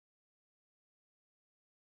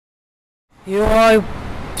Joj,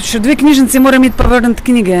 še 2 knjižnici moram iti pa vrniti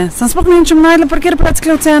knjige. Sem sploh ne vem, če bom najdla parkirplac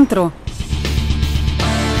v centru.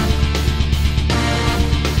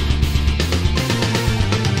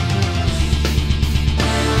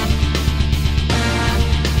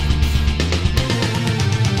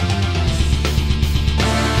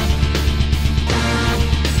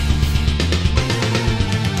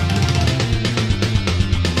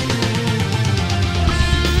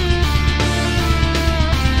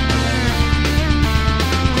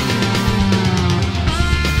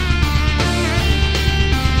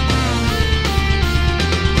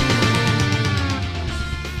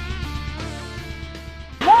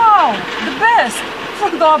 The best!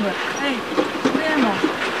 Ful dober! Ej, gremo!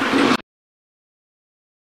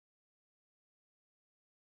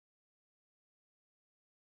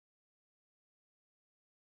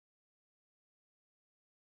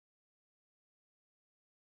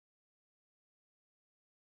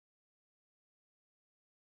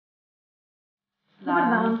 Dobar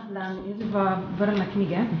dan. Jaz bi pa vrnila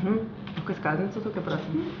knjige. Tukaj izkaznico, tukaj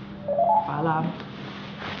prosim. Hvala.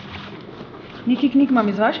 Nekaj knjig imam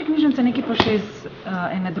iz vaše knjižnice, nekaj pa še iz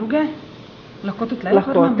ene druge. Lahko tudi tle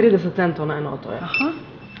Lahko, 30 centov na enoto je. Aha.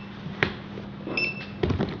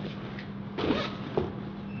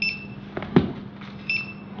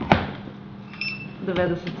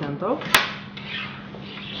 $90.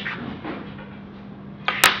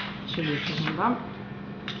 Še više znam vam.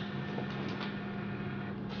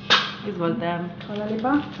 Izvolite. Hvala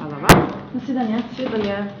lepa. Hvala vam. Nasvidenje.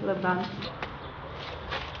 Nasvidenje, lep dan.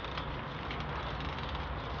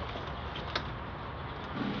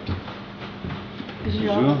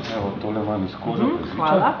 Živijo, evo, tole vam iz kože.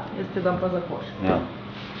 Hvala, jaz te dam pa za koš. Ja.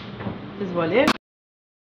 Izvolje.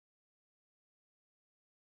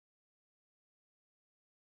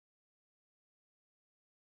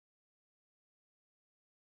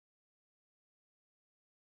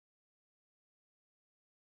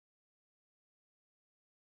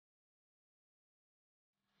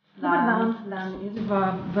 Dobar dan. Jaz bi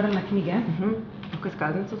pa vrnila knjige. Tukaj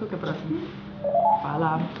izkaznico, tukaj prosim.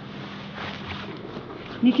 Hvala.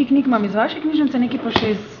 Nekaj knjig imam iz vaše knjižnice, nekaj pa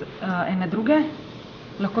še iz ene druge.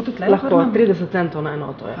 Lahko tudi tle Lahko, 30 centov na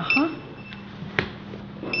enoto je. Aha.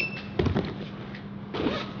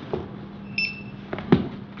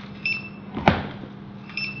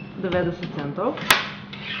 $90.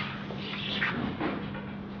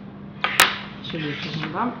 Še više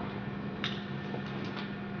znam vam.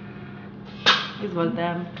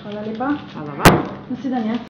 Izvolite. Hvala lepa. Hvala vam. Nasvidenje.